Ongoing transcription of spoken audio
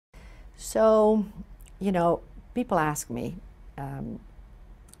So, you know, people ask me,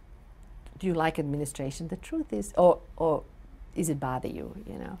 do you like administration? The truth is, or is it bother you,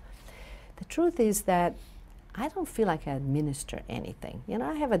 you know? The truth is that I don't feel like I administer anything. You know,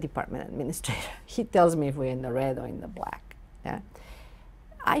 I have a department administrator. He tells me if we're in the red or in the black. Yeah?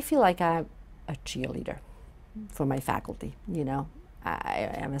 I feel like I'm a cheerleader for my faculty, you know. I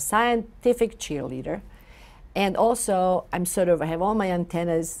am a scientific cheerleader. And also, I have all my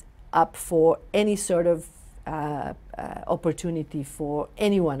antennas up for any sort of opportunity for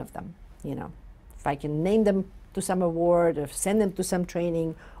any one of them, you know. If I can name them to some award, or send them to some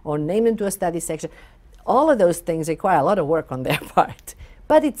training, or name them to a study section, all of those things require a lot of work on their part.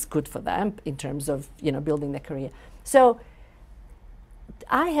 But it's good for them in terms of, you know, building their career. So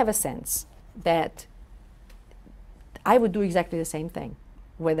I have a sense that I would do exactly the same thing,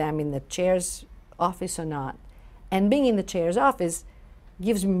 whether I'm in the chair's office or not. And being in the chair's office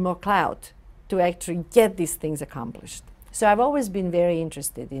gives me more clout to actually get these things accomplished. So I've always been very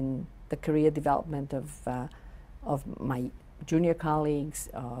interested in the career development of my junior colleagues,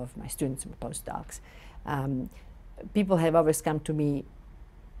 of my students and postdocs. People have always come to me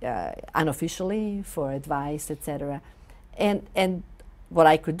unofficially for advice, etc. And what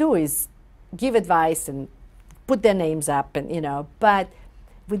I could do is give advice and put their names up, and you know, but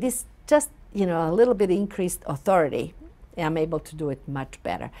with this just, you know, a little bit increased authority, I'm able to do it much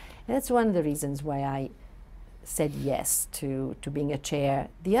better. And that's one of the reasons why I said yes to being a chair.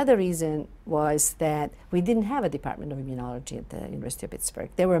 The other reason was that we didn't have a department of immunology at the University of Pittsburgh.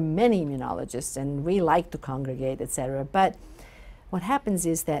 There were many immunologists, and we like to congregate, etc. But what happens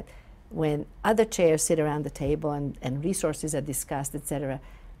is that when other chairs sit around the table and resources are discussed, etc.,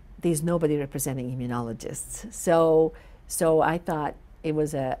 there's nobody representing immunologists. So I thought it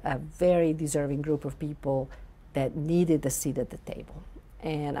was a very deserving group of people that needed a seat at the table.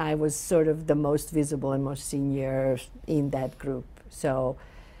 And I was sort of the most visible and most senior in that group. So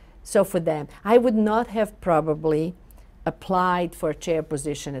for them, I would not have probably applied for a chair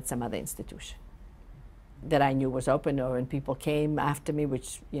position at some other institution that I knew was open, or when people came after me,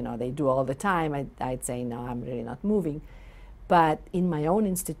 which, you know, they do all the time, I'd say, no, I'm really not moving. But in my own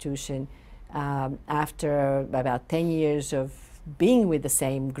institution, after about 10 years of being with the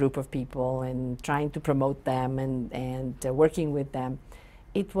same group of people and trying to promote them and working with them,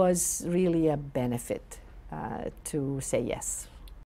 it was really a benefit to say yes.